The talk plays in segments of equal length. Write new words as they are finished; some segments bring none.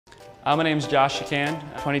My name is Josh Shakan,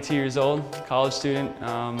 22 years old, college student,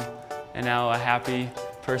 and now a happy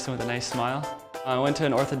person with a nice smile. I went to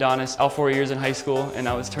an orthodontist all 4 years in high school, and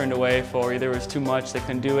I was turned away for either it was too much, they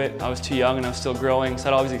couldn't do it, I was too young and I was still growing, so I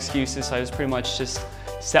had all these excuses, so I was pretty much just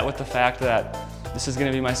set with the fact that this is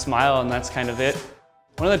going to be my smile and that's kind of it.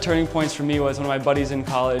 One of the turning points for me was one of my buddies in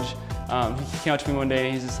college. He came up to me one day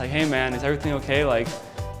and he's just like, "Hey man, is everything okay? Like,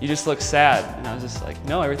 you just look sad." And I was just like,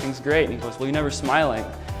 "No, everything's great." And he goes, "Well, you're never smiling."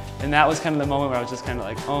 And that was kind of the moment where I was just kind of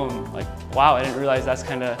like, "Oh, like, wow, I didn't realize that's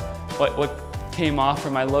kind of what came off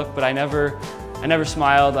from my look." But I never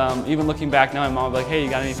smiled. Even looking back now, my mom would be like, "Hey, you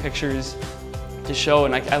got any pictures to show?"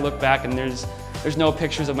 And I look back and there's no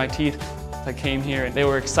pictures of my teeth. I came here and they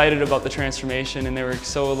were excited about the transformation and they were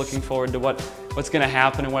so looking forward to what's going to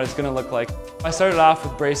happen and what it's going to look like. I started off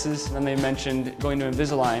with braces and then they mentioned going to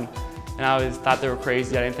Invisalign, and I always thought they were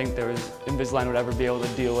crazy. I didn't think Invisalign would ever be able to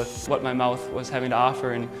deal with what my mouth was having to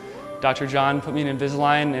offer, and Dr. John put me in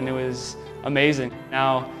Invisalign and it was amazing.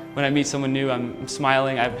 Now when I meet someone new, I'm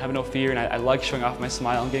smiling, I have no fear, and I like showing off my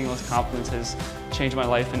smile, and getting those compliments has changed my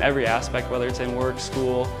life in every aspect, whether it's in work,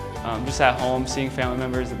 school, just at home, seeing family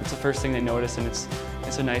members. It's the first thing they notice, and it's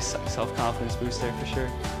a nice self-confidence booster for sure.